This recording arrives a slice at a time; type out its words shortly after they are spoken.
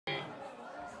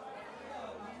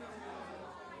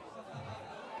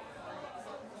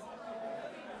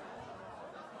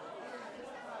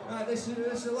Right, this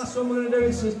is the last one we're going to do.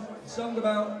 It's a song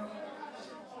about...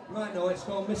 You might know it's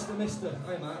called Mr. Mister.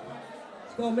 Hi, Matt.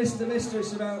 It's called Mr. Mister.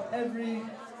 It's about every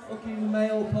fucking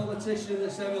male politician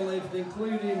that's ever lived,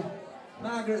 including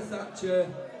Margaret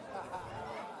Thatcher,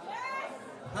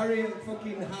 Harriet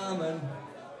fucking Harman,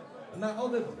 and that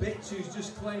other bitch who's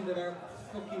just claimed about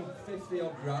fucking 50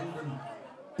 odd grand and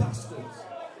bastards.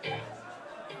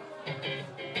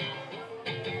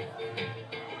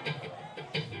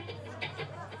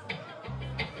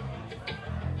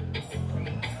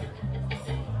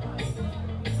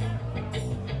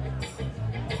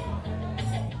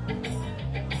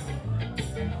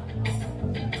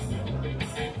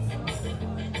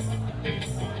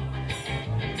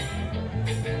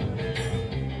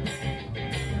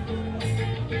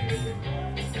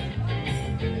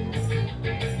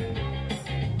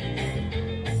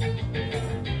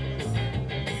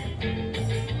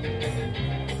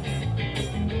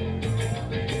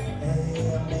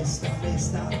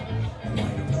 Mister, and why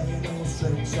you playing those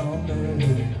tricks on me?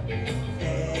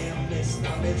 Hey,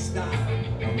 Mister, I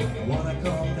wouldn't wanna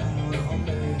come down on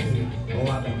me. Oh,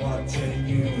 I've been watching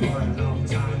you for a long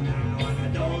time now, and I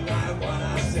don't like what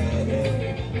I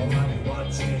say. Oh, I've been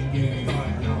watching you for a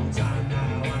long time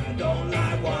now, and I don't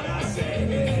like what I say.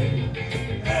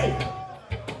 Hey,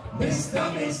 Mister,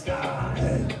 hey, Mister,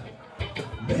 hey,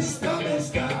 Mister,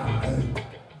 hey.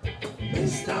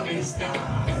 Mister! Hey,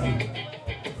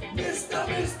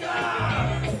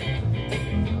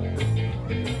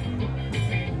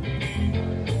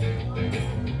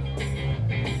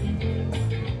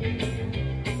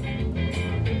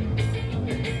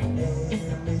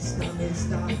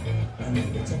 Mister, I know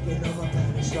you're taking all my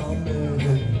panties from me.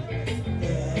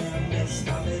 Hey,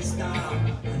 Mister,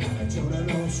 and the children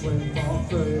don't swim for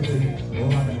free. Oh,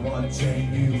 I've been watching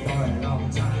you for a long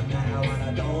time now, and I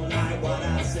don't like what I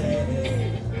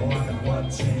say. Oh, I've been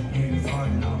watching you for a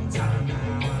long time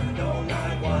now, and I don't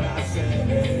like what I say.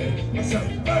 I say,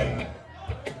 hey,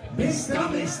 Mister,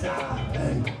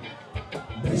 hey,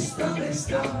 Mister,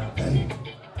 hey,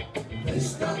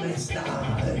 Mister,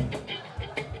 hey,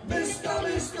 Mister.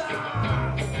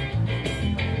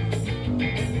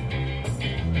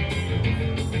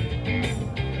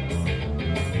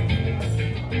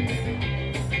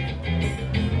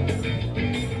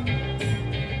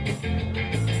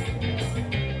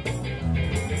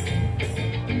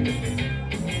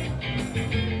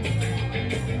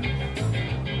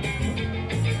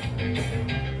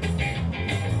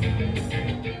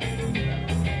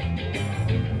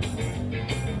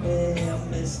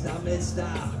 Mister, I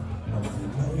want you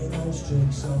playing those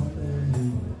tricks on me.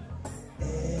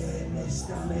 Hey,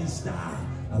 Mister,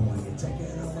 I want you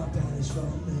taking all my panties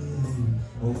from me.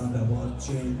 Oh, I've been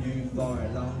watching you for a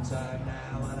long time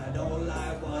now, and I don't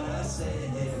like what I say.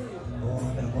 Oh,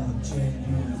 I've been watching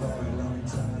you for a long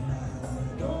time now, and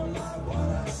I don't like what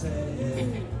I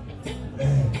say.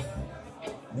 Hey,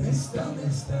 Mister,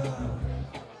 Mister,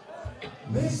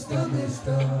 Mister,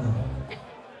 Mister,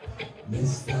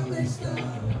 Mister,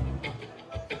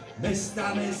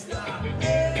 Mister,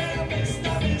 yeah, Mister,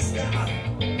 yeah,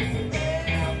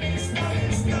 Mister,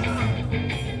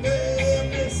 yeah,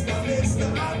 Mister,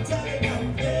 I'm telling you,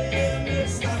 yeah,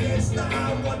 Mister, I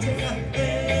want you,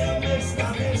 yeah, Mister,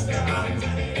 I'm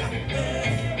telling you,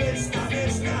 yeah, Mister, I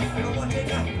want you,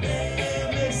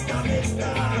 yeah, Mister, I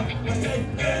said,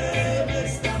 yeah,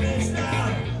 Mister, I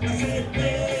said,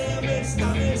 yeah, Mister,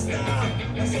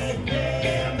 I said,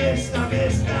 yeah, Mister.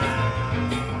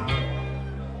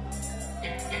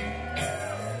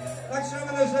 Thanks for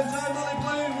having us on time,